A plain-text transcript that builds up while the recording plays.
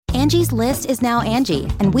Angie's List is now Angie,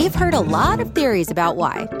 and we've heard a lot of theories about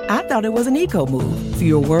why. I thought it was an eco move.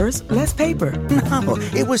 Fewer words, less paper. No,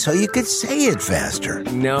 it was so you could say it faster.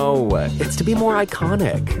 No, it's to be more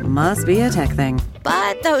iconic. Must be a tech thing.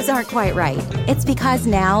 But those aren't quite right. It's because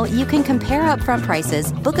now you can compare upfront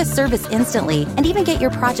prices, book a service instantly, and even get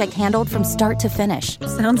your project handled from start to finish.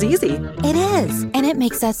 Sounds easy. It is, and it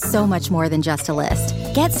makes us so much more than just a list.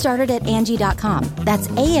 Get started at Angie.com. That's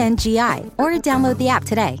ANGI, or download the app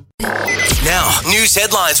today. Now, news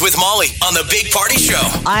headlines with Molly on the Big Party Show.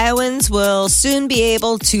 Iowans will soon be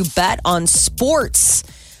able to bet on sports.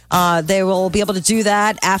 They will be able to do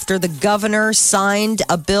that after the governor signed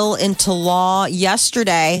a bill into law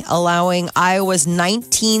yesterday, allowing Iowa's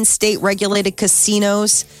 19 state-regulated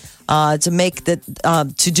casinos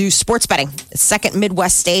to do sports betting. Second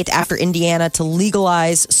Midwest state after Indiana to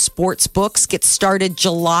legalize sports books. Gets started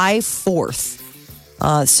July 4th.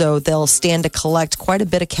 So they'll stand to collect quite a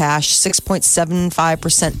bit of cash,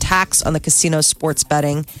 6.75% tax on the casino sports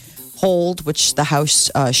betting hold, which the House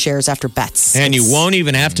shares after bets. And you won't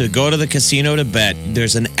even have to go to the casino to bet.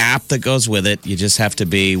 There's an app that goes with it. You just have to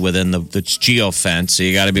be within the geofence. So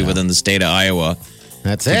you got to be within the state of Iowa.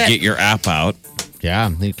 That's to it. Get your app out. Yeah,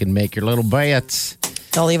 you can make your little bets.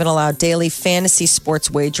 They'll even allow daily fantasy sports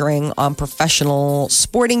wagering on professional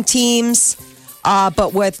sporting teams.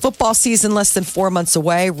 But with football season less than 4 months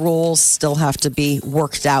away, rules still have to be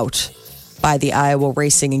worked out by the Iowa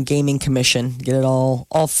Racing and Gaming Commission. Get it all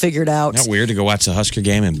figured out. Isn't that weird to go watch the Husker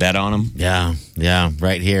game and bet on them? Yeah,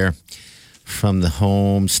 right here from the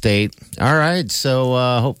home state. All right, so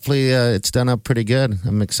hopefully it's done up pretty good.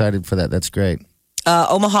 I'm excited for that. That's great.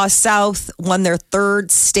 Omaha South won their third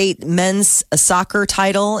state men's soccer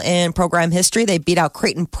title in program history. They beat out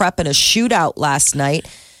Creighton Prep in a shootout last night.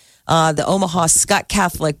 The Omaha Scott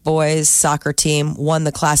Catholic boys soccer team won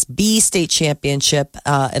the Class B state championship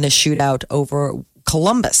in a shootout over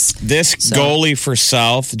Columbus. This goalie for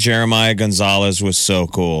South, Jeremiah Gonzalez, was so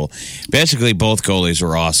cool. Basically, both goalies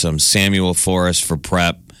were awesome. Samuel Forrest for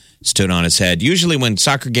Prep stood on his head. Usually when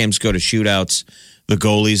soccer games go to shootouts, the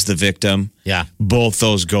goalie's the victim. Yeah. Both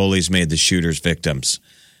those goalies made the shooters victims.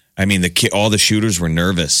 I mean, all the shooters were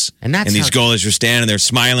nervous. And these goalies were standing there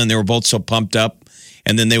smiling. They were both so pumped up.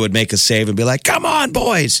 And then they would make a save and be like, come on,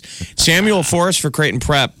 boys. Samuel Forrest for Creighton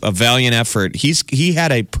Prep, a valiant effort. He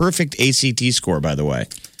had a perfect ACT score, by the way.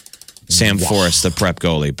 Sam Forrest, the Prep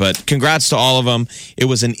goalie. But congrats to all of them. It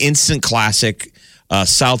was an instant classic.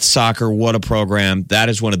 South Soccer, what a program. That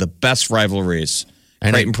is one of the best rivalries.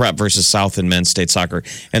 Creighton Prep versus South in men's state soccer.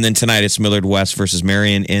 And then tonight it's Millard West versus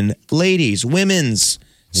Marion in women's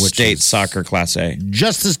state soccer Class A.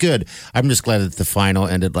 Just as good. I'm just glad that the final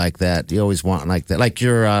ended like that. You always want like that. Like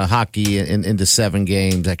your hockey into 7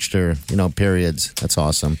 games, extra, periods. That's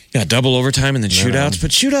awesome. Yeah, double overtime and then shootouts.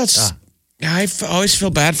 But shootouts, I always feel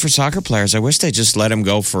bad for soccer players. I wish they just let them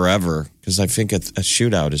go forever because I think a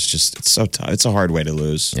shootout is just, it's so tough. It's a hard way to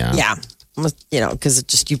lose. Yeah.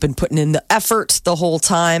 Because you've been putting in the effort the whole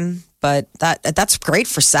time. But that's great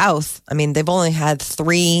for South. I mean, they've only had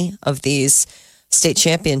 3 of these state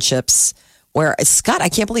championships where Scott, I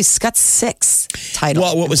can't believe Scott's 6 titles.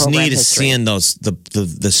 Well, what was neat is seeing those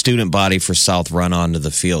the student body for South run onto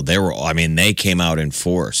the field. They came out in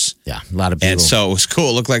force. Yeah, a lot of people. And so it was cool.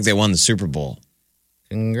 It looked like they won the Super Bowl.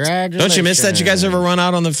 Congratulations. Don't you miss that? You guys ever run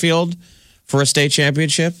out on the field for a state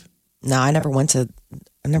championship? No, I never went to.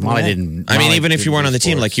 Molly didn't. I mean, even if you weren't on the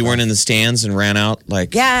team, like you weren't in the stands and ran out,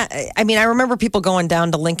 like. Yeah, I mean, I remember people going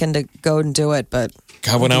down to Lincoln to go and do it, but.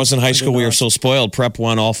 God, when I was in high school, we were so spoiled. Prep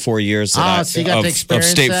won all 4 years so you got to of experience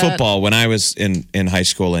state that? football when I was in high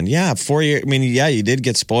school. And 4 years, I mean, you did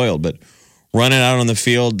get spoiled, but running out on the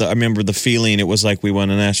field, I remember the feeling. It was like we won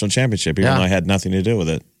a national championship, even though I had nothing to do with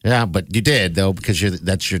it. Yeah, but you did, though, because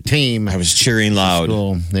that's your team. I was cheering loud.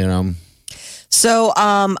 School, So,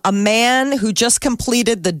 a man who just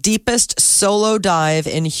completed the deepest solo dive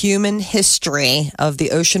in human history of the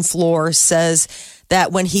ocean floor says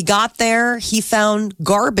that when he got there, he found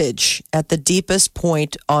garbage at the deepest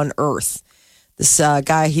point on Earth. This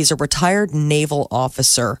guy, he's a retired naval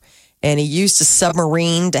officer, and he used a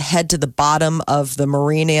submarine to head to the bottom of the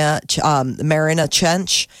Mariana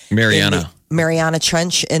Trench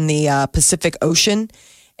in the Pacific Ocean.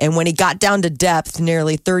 And when he got down to depth,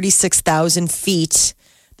 nearly 36,000 feet,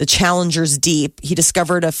 the Challenger's deep, he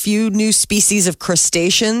discovered a few new species of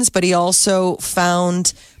crustaceans, but he also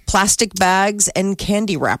found plastic bags and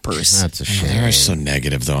candy wrappers. That's a shame. They're so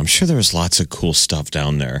negative, though. I'm sure there was lots of cool stuff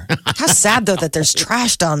down there. How sad, though, that there's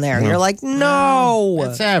trash down there. You're like, no.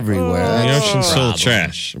 It's everywhere. The ocean's full of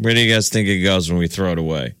trash. Where do you guys think it goes when we throw it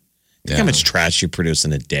away? Think how much trash you produce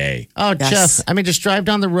in a day. Oh, Yes. Jeff, I mean, just drive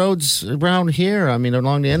down the roads around here. I mean,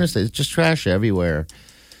 along the interstate, it's just trash everywhere.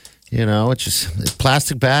 You know, it's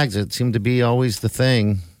plastic bags. It seem to be always the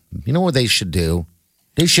thing. You know what they should do?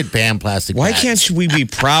 They should ban plastic Why bags. can't we be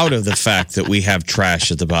proud of the fact that we have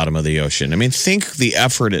trash at the bottom of the ocean? I mean, think the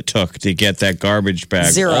effort it took to get that garbage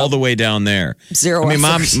bag Zero. all the way down there. Zero I mean,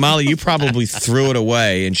 effort. Molly, you probably threw it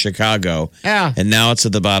away in Chicago. Yeah. And now it's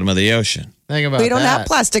at the bottom of the ocean. Think about We don't that. have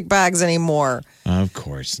plastic bags anymore. Of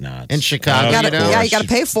course not. In Chicago, Of you know? Yeah, you course. got to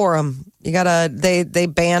pay for them. You gotta. They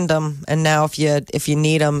banned them, and now if you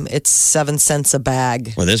need them, it's 7 cents a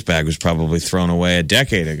bag. Well, this bag was probably thrown away a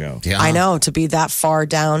decade ago. Yeah. I know, to be that far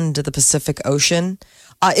down into the Pacific Ocean.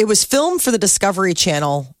 It was filmed for the Discovery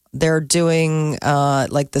Channel. They're doing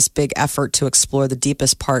like this big effort to explore the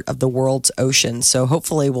deepest part of the world's ocean. So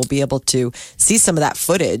hopefully we'll be able to see some of that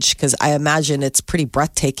footage because I imagine it's pretty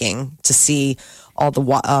breathtaking to see all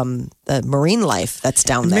the marine life that's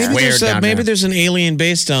down there. Maybe there's an alien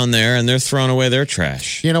base down there and they're throwing away their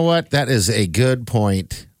trash. You know what? That is a good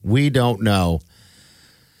point. We don't know.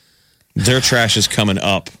 Their trash is coming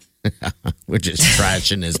up. We're just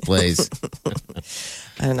trashing this place.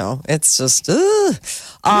 I don't know. It's just, no,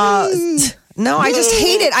 I just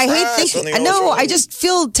hate it. I hate thinking. No, I just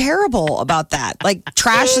feel terrible about that. Like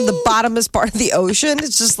trash in the bottomest part of the ocean.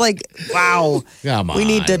 It's just like, wow. Come on. We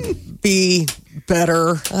need to be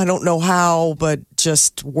better. I don't know how, but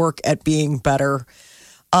just work at being better.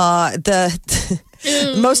 The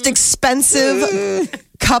most expensive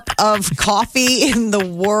cup of coffee in the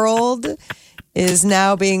world is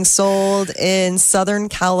now being sold in Southern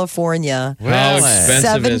California. How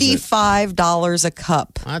expensive is it? $75 a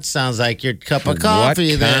cup. That sounds like your cup of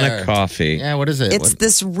coffee What there. kind of coffee? Yeah, what is it? It's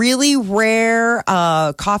this really rare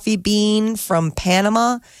coffee bean from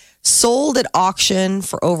Panama, sold at auction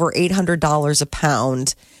for over $800 a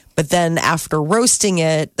pound. But then after roasting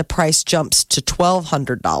it, the price jumps to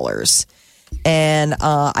 $1,200. And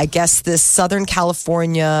I guess this Southern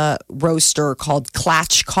California roaster called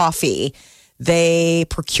Clatch Coffee, they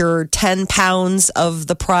procured 10 pounds of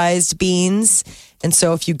the prized beans. And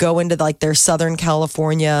so if you go into like their Southern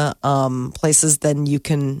California places, then you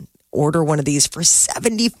can order one of these for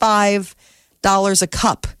 $75 a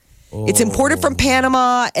cup. It's imported from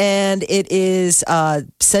Panama, and it is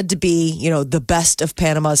said to be, the best of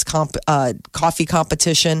Panama's coffee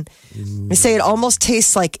competition. They say it almost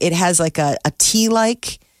tastes like it has like a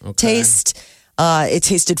tea-like taste. It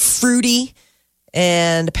tasted fruity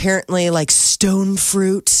and apparently like stone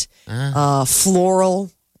fruit, floral.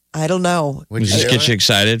 I don't know. Would you just get you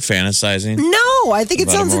excited, fantasizing? No, I think it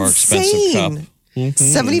About a sounds more expensive cup.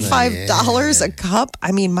 insane. $75 a cup.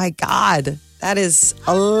 I mean, my God. That is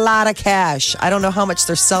a lot of cash. I don't know how much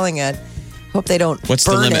they're selling it. Hope they don't What's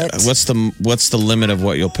the burn limit? it. What's the limit of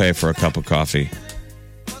what you'll pay for a cup of coffee?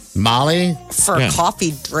 Molly? For a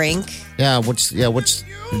coffee drink. Yeah,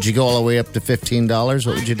 did you go all the way up to $15?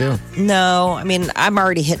 What would you do? No, I mean, I'm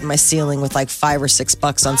already hitting my ceiling with like $5 or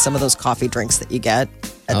 $6 on some of those coffee drinks that you get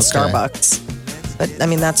at Starbucks. But I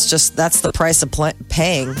mean, that's the price of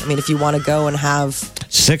paying. I mean, if you want to go and have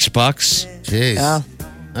 $6. Jeez. Yeah.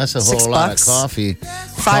 That's a whole lot of coffee.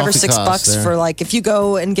 $5 or $6 for like if you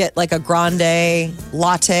go and get like a grande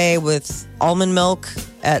latte with almond milk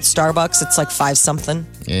at Starbucks, it's like $5 something.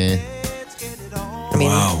 Yeah. I mean,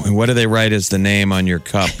 Wow. And what do they write as the name on your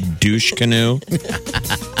cup? Douche canoe?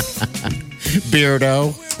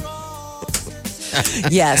 Beardo.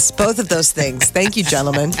 yes, both of those things. Thank you,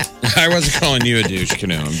 gentlemen. I wasn't calling you a douche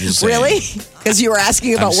canoe. I'm just saying. Really? Because you were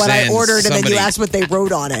asking about I'm what I saying ordered and then you somebody- asked what they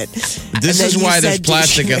wrote on it. This And is then you why there's said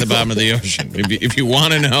plastic douche at the bottom of the ocean. If you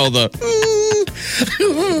want to know the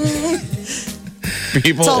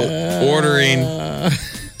people ordering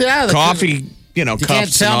coffee, can't cups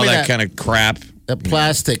and tell all me that that. kind of crap. The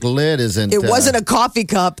plastic lid isn't. It wasn't a coffee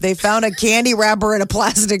cup. They found a candy wrapper in a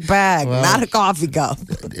plastic bag, not a coffee cup.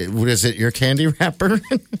 Was it your candy wrapper?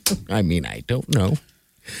 I mean, I don't know.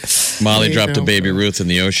 Molly dropped a baby Ruth in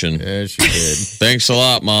the ocean. Yeah, she did. Thanks a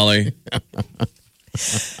lot, Molly.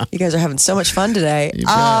 You guys are having so much fun today.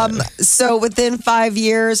 So within 5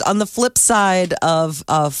 years, on the flip side of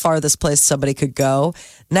farthest place somebody could go,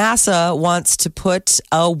 NASA wants to put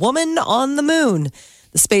a woman on the moon.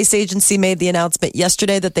 The space agency made the announcement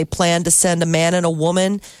yesterday that they plan to send a man and a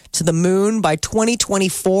woman to the moon by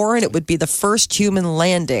 2024, and it would be the first human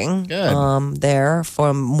landing there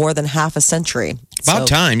for more than half a century. About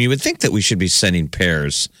time. You would think that we should be sending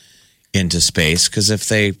pairs into space because if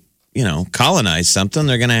they colonize something,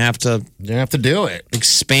 they're going to have to do it.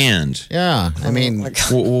 Expand. Yeah. I mean, when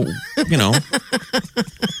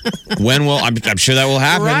will I'm sure that will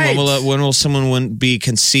happen. Right. When will someone be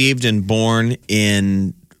conceived and born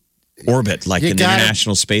in orbit, like in the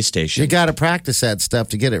International Space Station? You got to practice that stuff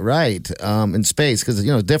to get it right in space because,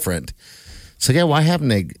 different. So, yeah, why haven't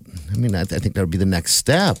they? I mean, I think that would be the next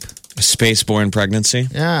step. A space-born pregnancy?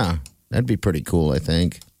 Yeah. That'd be pretty cool, I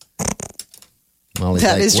think. Molly's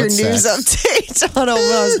that like, is your "What's news that?" update on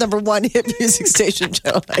Omaha's number one hit music station,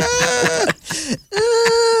 Joe.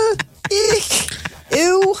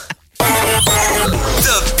 Ew.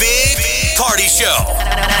 The Big Party Show.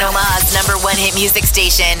 Omaha's number one hit music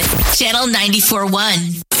station, Channel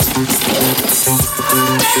 94.1.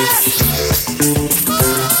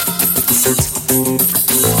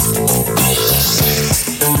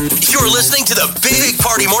 You're listening to the Big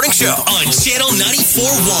Party Morning Show on Channel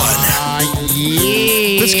 94.1.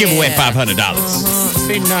 Yeah. Let's give away $500.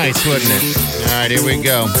 Be nice, wouldn't it? All right, here we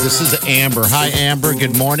go. This is Amber. Hi, Amber.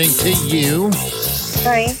 Good morning to you.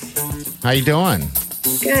 Hi. How you doing?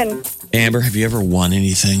 Good. Amber, have you ever won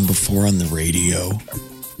anything before on the radio?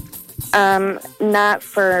 Not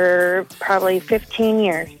for probably 15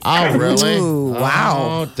 years. Oh, really? Ooh, wow.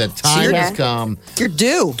 Oh, the time has come. You're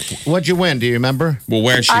due. What'd you win? Do you remember? Well,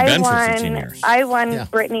 where's she been for 15 years? I won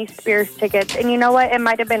Britney Spears tickets. And you know what? It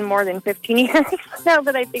might have been more than 15 years now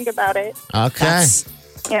that I think about it. Okay.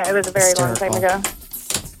 Yeah, it was a very long time ago.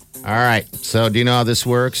 All right. So, do you know how this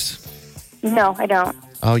works? No, I don't.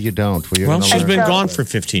 Oh, you don't? Well, she's been gone for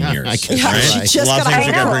 15 years. I guess right? she just a lot of got things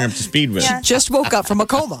you got to know. bring up to speed with. She just woke up from a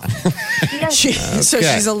coma. So she's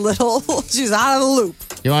she's out of the loop.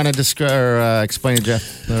 You want to explain it,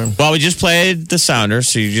 Jeff? Well, we just played the sounder,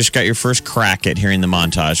 so you just got your first crack at hearing the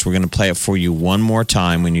montage. We're going to play it for you one more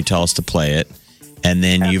time when you tell us to play it. And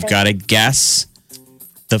then you've got to guess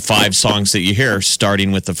the 5 songs that you hear,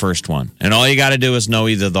 starting with the first one. And all you got to do is know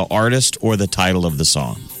either the artist or the title of the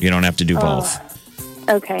song. You don't have to do both.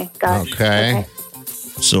 Okay, gotcha. Okay.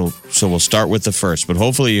 So we'll start with the first, but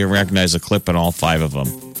hopefully you recognize a clip in all 5 of them.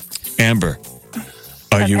 Amber,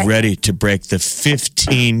 are you ready to break the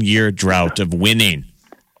 15-year drought of winning?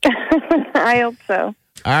 I hope so.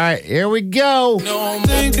 All right, here we go.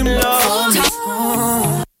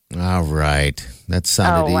 All right. That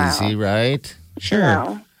sounded easy, right? Sure.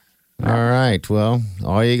 No. All right. Well,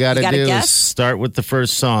 all you got to do guess? is start with the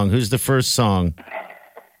first song. Who's the first song?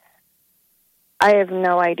 I have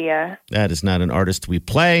no idea. That is not an artist we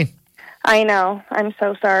play. I know. I'm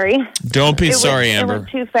so sorry. Don't be sorry, Amber. It went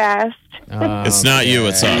too fast. It's not you,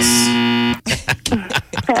 it's us.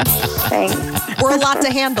 Thanks. We're a lot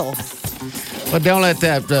to handle. But don't let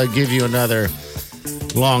that give you another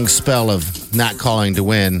long spell of not calling to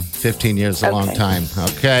win. 15 years is a long time.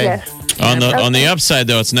 Okay? Yes. On the upside,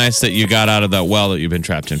 though, it's nice that you got out of that well that you've been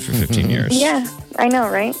trapped in for 15 years. Yeah, I know,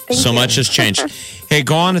 right? Thank So you. much has changed. Hey,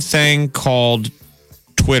 go on a thing called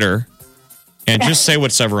Twitter and just say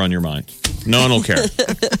whatever on your mind. No one will care.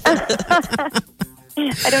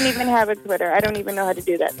 I don't even have a Twitter. I don't even know how to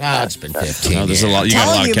do that. It's been 15 No, there's a lot. You got a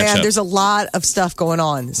Telling lot you, to catch man, up. there's a lot of stuff going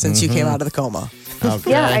on since you came out of the coma.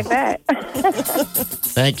 Okay. Yeah, I bet.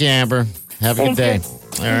 Thank you, Amber. Have a good day.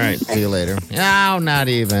 All right. See you later. No, not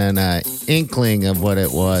even an inkling of what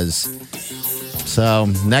it was. So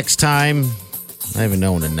next time, I don't even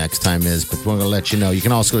know when the next time is, but we're going to let you know. You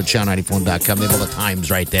can also go to channel94.com. They have all the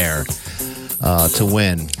times right there to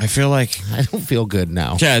win. I feel like I don't feel good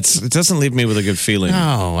now. it doesn't leave me with a good feeling.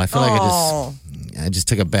 No, I feel like I just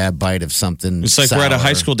took a bad bite of something. It's like we're at a sour.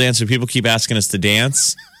 high school dance and people keep asking us to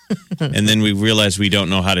dance. And then we realize we don't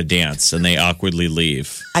know how to dance and they awkwardly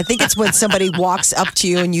leave. I think it's when somebody walks up to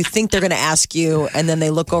you and you think they're going to ask you, and then they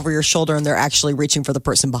look over your shoulder and they're actually reaching for the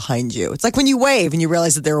person behind you. It's like when you wave and you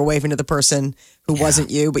realize that they were waving to the person who wasn't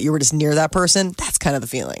you, but you were just near that person. That's kind of the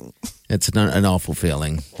feeling. It's an awful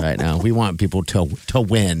feeling right now. We want people to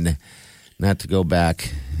win, not to go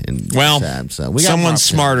back and Well, sad. So we got someone more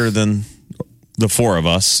smarter than the 4 of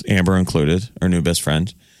us, Amber included, our new best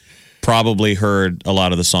friend, probably heard a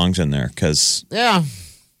lot of the songs in there because Yeah.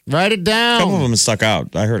 Write it down. a couple of them stuck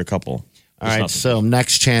out. I heard a couple. All right, so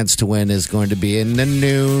next chance to win is going to be in the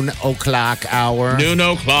noon o'clock hour. Noon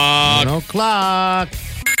o'clock. Noon o'clock.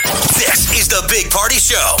 This is the Big Party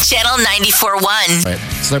Show. Channel 94.1. All right,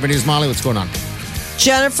 Celebrity News, Molly, what's going on?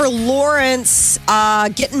 Jennifer Lawrence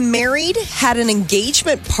getting married, had an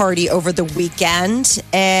engagement party over the weekend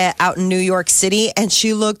out in New York City, and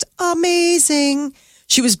she looked amazing.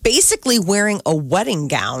 She was basically wearing a wedding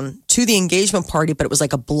gown to the engagement party, but it was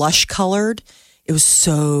like a blush colored. It was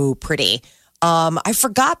so pretty. I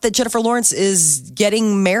forgot that Jennifer Lawrence is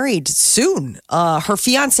getting married soon. Her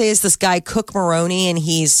fiance is this guy, Cook Maroney, and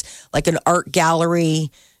he's like an art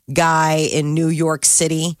gallery guy in New York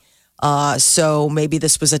City. So maybe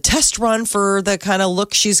this was a test run for the kind of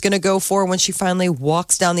look she's going to go for when she finally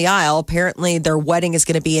walks down the aisle. Apparently, their wedding is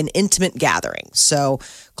going to be an intimate gathering. So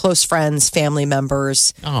close friends, family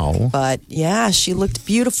members. Oh. But yeah, she looked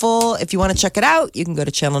beautiful. If you want to check it out, you can go to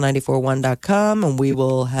channel941.com and we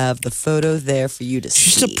will have the photo there for you to see.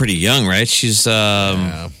 She's still pretty young, right? She's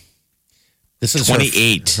This is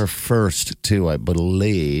 28. Her first, too, I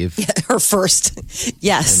believe. Yeah, her first.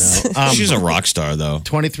 Yes. She's a rock star, though.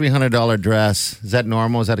 $2,300 dress. Is that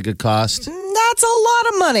normal? Is that a good cost? That's a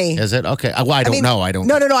lot of money. Is it? Okay. Well, I don't know. I don't.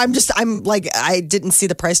 No. I'm like, I didn't see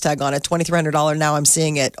the price tag on it. $2,300. Now I'm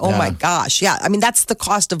seeing it. Oh my gosh. Yeah. I mean, that's the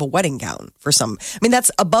cost of a wedding gown for some. I mean,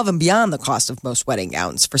 that's above and beyond the cost of most wedding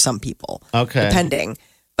gowns for some people. Okay. Depending.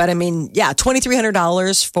 But I mean, yeah,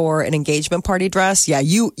 $2,300 for an engagement party dress. Yeah,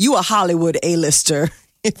 you a Hollywood A-lister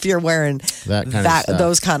if you're wearing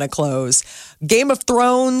those kind of clothes. Game of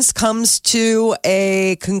Thrones comes to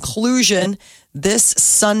a conclusion this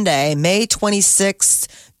Sunday, May 26th.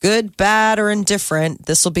 Good, bad, or indifferent,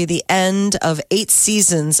 this will be the end of 8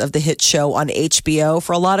 seasons of the hit show on HBO.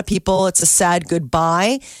 For a lot of people, it's a sad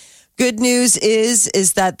goodbye. Good news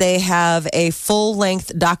is that they have a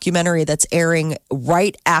full-length documentary that's airing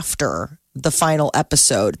right after the final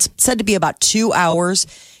episode. It's said to be about 2 hours.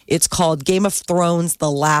 It's called Game of Thrones: The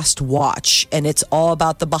Last Watch, and it's all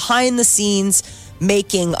about the behind-the-scenes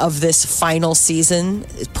making of this final season.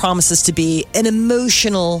 It promises to be an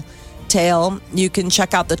emotional tale. You can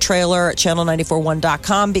check out the trailer at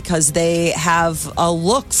channel941.com because they have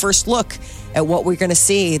a first look at what we're going to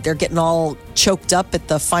see. They're getting all choked up at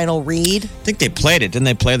the final read. I think they played it. Didn't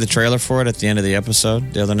they play the trailer for it at the end of the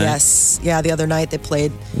episode the other night? Yes. Yeah, the other night they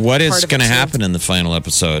played. What is going to happen in the final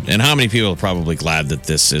episode? And how many people are probably glad that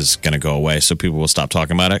this is going to go away so people will stop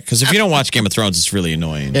talking about it? Because if you don't watch Game of Thrones, it's really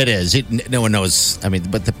annoying. It is. No one knows. I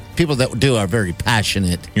mean, but the people that do are very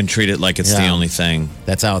passionate. You can treat it like it's the only thing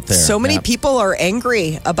that's out there. So many people are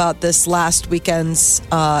angry about this last weekend's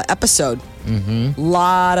episode. Mm-hmm.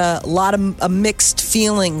 Lot of mixed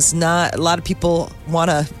feelings. Not a lot of people want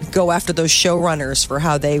to go after those showrunners for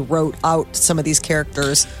how they wrote out some of these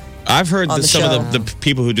characters. I've heard some of the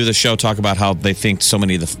people who do the show talk about how they think so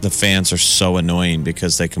many of the fans are so annoying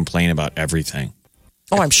because they complain about everything.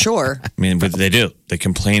 Oh, I'm sure. I mean, but they do. They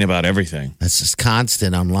complain about everything. That's just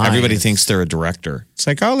constant online. Everybody thinks they're a director. It's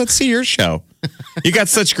like, oh, let's see your show. You got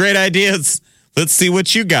such great ideas. Let's see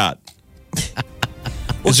what you got.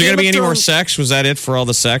 Is there going to be any more sex? Was that it for all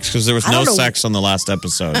the sex? Because there was no sex on the last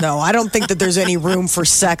episode. No, I don't think that there's any room for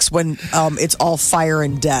sex when it's all fire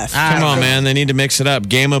and death. Come on, man. They need to mix it up.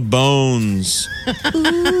 Game of Bones.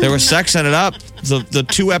 There was sex in it up. The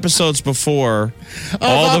 2 episodes before,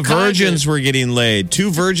 all the virgins were getting laid.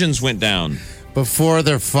 2 virgins went down. Before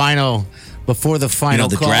the final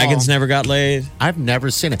the call. dragons never got laid. I've never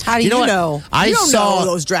seen it. How do you know? I don't saw know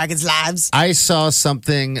those dragons' lives. I saw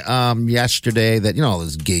something yesterday that, all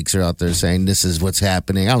those geeks are out there saying this is what's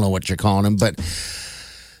happening. I don't know what you're calling them, but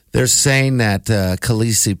they're saying that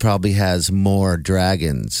Khaleesi probably has more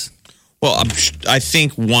dragons. Well, I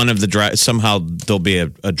think one of the somehow there'll be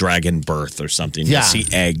a dragon birth or something. Yeah. You'll see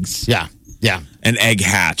eggs. Yeah. An egg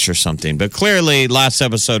hatch or something. But clearly, last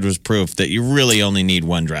episode was proof that you really only need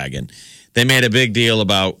 1 dragon. They made a big deal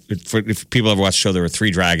about, if people ever watched the show, there were 3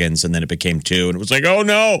 dragons, and then it became 2. And it was like, oh,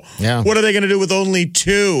 no. Yeah. What are they going to do with only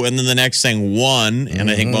 2? And then the next thing, 1. And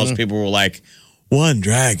I think most people were like, 1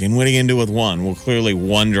 dragon? What are you going to do with 1? Well, clearly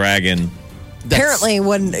 1 dragon. Apparently,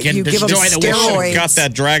 when you give them steroids. Got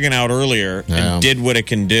that dragon out earlier and did what it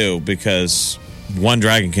can do because 1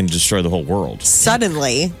 dragon can destroy the whole world.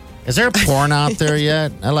 Suddenly. Is there a porn out there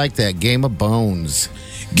yet? I like that. Game of Bones.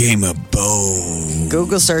 Game of Bones.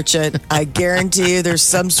 Google search it. I guarantee you there's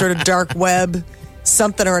some sort of dark web,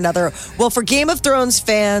 something or another. Well, for Game of Thrones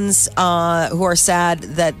fans who are sad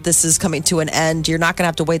that this is coming to an end, you're not going to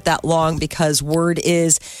have to wait that long because word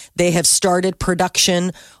is they have started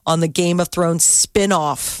production on the Game of Thrones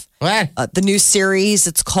spinoff. What? The new series,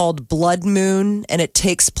 it's called Blood Moon, and it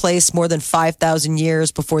takes place more than 5,000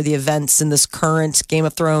 years before the events in this current Game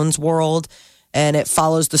of Thrones world. And it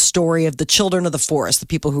follows the story of the children of the forest, the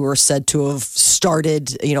people who are said to have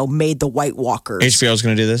started, made the White Walkers. HBO's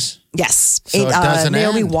going to do this? Yes. So it doesn't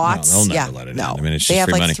Naomi end? Watts. No, they'll never let it end. I mean, it's They just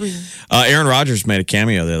have free money. Aaron Rodgers made a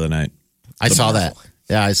cameo the other night. I saw that.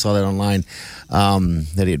 Yeah, I saw that online.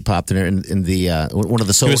 That he had popped in the one of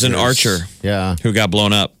the soldiers. He was an archer. Yeah. Who got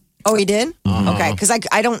blown up. Oh, he did? Okay, because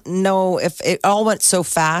I don't know if it all went so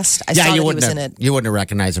fast. I saw that he was in it. You wouldn't have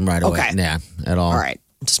recognized him right away. Okay. Yeah, at all. All right.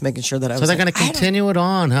 Just making sure that I was. So they're going to continue it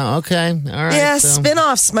on, huh? Okay. All right. Yeah,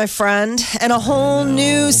 spin-offs, my friend. And a whole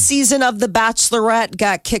new season of The Bachelorette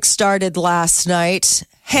got kickstarted last night.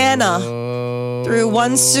 Hannah threw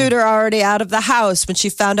one suitor already out of the house when she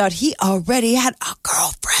found out he already had a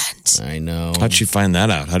girlfriend. I know. How'd she find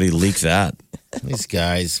that out? How did he leak that? These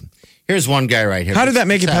guys. Here's one guy right here. How did that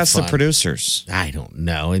make it past the producers? I don't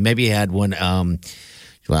know. And maybe he had one.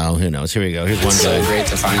 Well, who knows? Here we go. Here's one guy. Great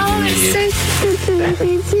to finally meet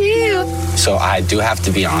you. So I do have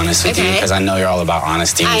to be honest with you because I know you're all about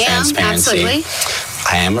honesty and transparency. Absolutely.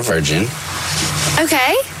 I am a virgin.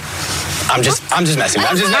 Okay. I'm just messing.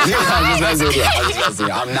 I'm just messing with you.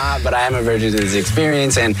 I'm not, but I am a virgin to this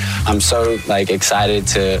experience, and I'm so excited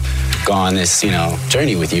to go on this,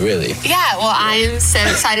 journey with you. Really. Yeah. Well, I'm so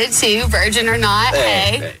excited too. Virgin or not,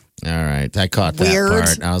 hey. All right, I caught that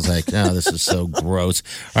part. I was like, oh, this is so gross.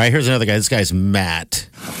 All right, here's another guy. This guy's Matt.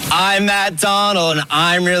 I'm Matt Donald, and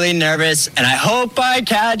I'm really nervous, and I hope I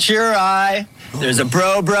catch your eye. There's a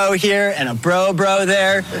bro here and a bro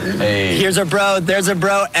there. Hey. Here's a bro, there's a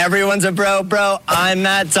bro, everyone's a bro. I'm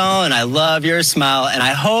Matt Donald, and I love your smile, and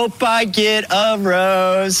I hope I get a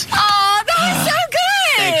rose. Oh, that was so good.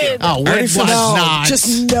 Thank you. Oh, it was not.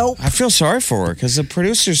 Just nope. I feel sorry for her because the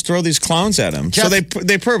producers throw these clowns at him. So they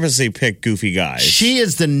purposely pick goofy guys. She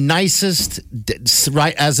is the nicest,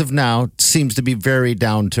 right as of now, seems to be very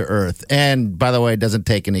down to earth. And by the way, doesn't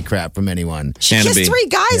take any crap from anyone. She kissed 3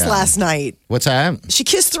 guys last night. What's that? She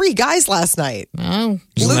kissed 3 guys last night. Oh.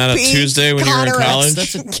 Isn't that a Tuesday when you were in college?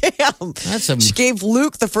 She gave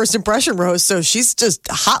Luke the first impression rose, so she's just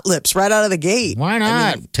hot lips right out of the gate. Why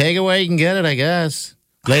not? Take it where you can get it, I guess.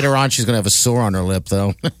 Later on, she's going to have a sore on her lip,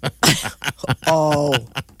 though. Oh.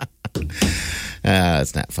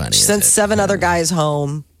 It's not funny. She sent 7 other guys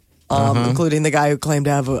home, including the guy who claimed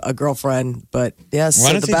to have a girlfriend. But yes,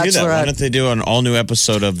 why don't they do that? Why don't they do an all-new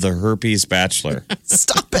episode of The Herpes Bachelor?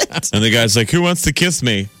 Stop it. And the guy's like, who wants to kiss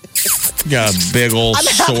me? Got a big old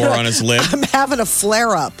sore on his lip. I'm having a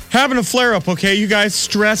flare-up. Having a flare-up, okay? You guys,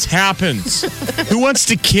 stress happens. Who wants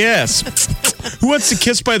to kiss? Who wants to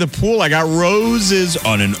kiss by the pool? I got roses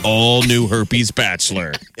on an all-new Herpes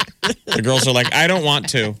Bachelor. The girls are like, I don't want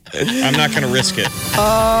to. I'm not going to risk it.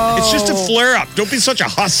 Oh. It's just a flare-up. Don't be such a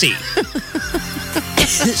hussy.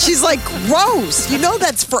 She's like, Rose, you know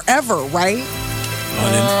that's forever, right?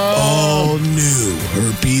 On an all-new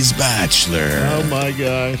Herpes Bachelor. Oh, my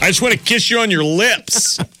gosh. I just want to kiss you on your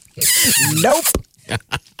lips. Nope.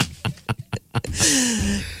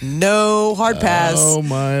 No hard pass. Oh,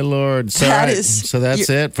 my Lord. So that's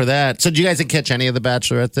it for that. So did you guys catch any of the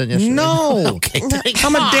Bachelorette then yesterday? No. Okay,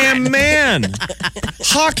 I'm a damn man.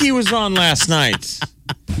 Hockey was on last night.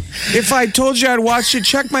 If I told you I'd watched it,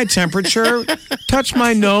 check my temperature, touch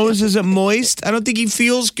my nose. Is it moist? I don't think he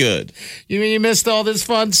feels good. You mean you missed all this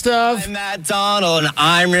fun stuff? I'm Matt Donald, and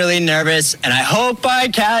I'm really nervous, and I hope I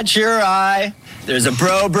catch your eye. There's a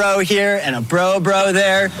bro here and a bro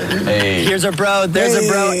there. Hey. Here's a bro, there's a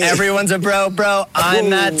bro, everyone's a bro. I'm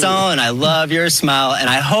Matt Donald, and I love your smile, and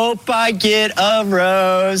I hope I get a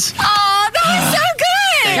rose. Oh, that was so good.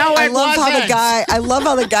 No, I love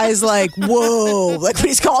how the guy's like, whoa, like when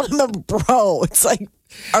he's calling him a bro. It's like,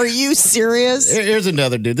 are you serious? Here's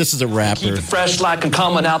another dude. This is a rapper. Keep it fresh like I'm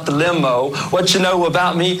coming out the limo. What you know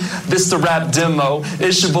about me? This the rap demo.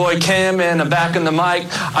 It's your boy Cam and I'm back in the mic.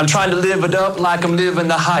 I'm trying to live it up like I'm living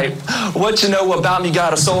the hype. What you know about me?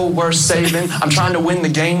 Got a soul worth saving. I'm trying to win the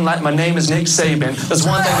game like my name is Nick Saban. There's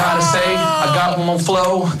one thing I gotta say. I got one more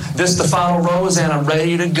flow. This the final rose and I'm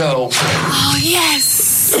ready to go. Oh,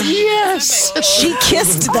 yes. Yes. She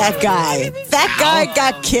kissed that guy. That guy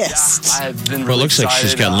got kissed. I've been Well, it looks like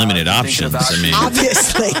she's got limited options. I mean,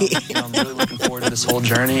 obviously. I'm really looking forward to this whole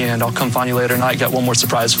journey, and I'll come find you later tonight. Got one more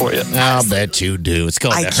surprise for you. I'll bet you do. It's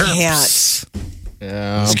called I the HERPS.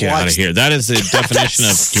 let's get out of here. That is the definition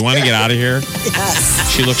of, do you want to get out of here?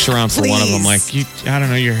 Yes. She looks around for one of them like, I don't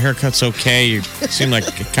know, your haircut's okay. You seem like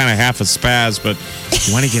kind of half a spaz, but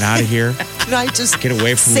you want to get out of here? Can I just Get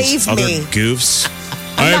away from these other goofs?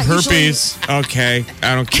 I have herpes. Okay.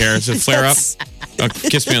 I don't care. Is it flare up? Oh,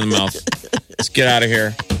 kiss me on the mouth. Let's get out of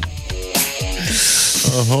here.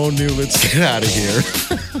 A whole new let's get out of here.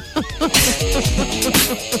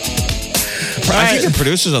 I think the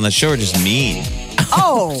producers on the show are just mean.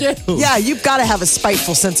 Oh, yeah, you've got to have a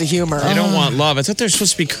spiteful sense of humor. They don't want love. I thought they're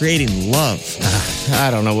supposed to be creating love.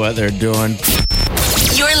 I don't know what they're doing.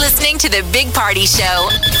 You're listening to the Big Party Show.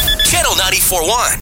 Channel 94.1.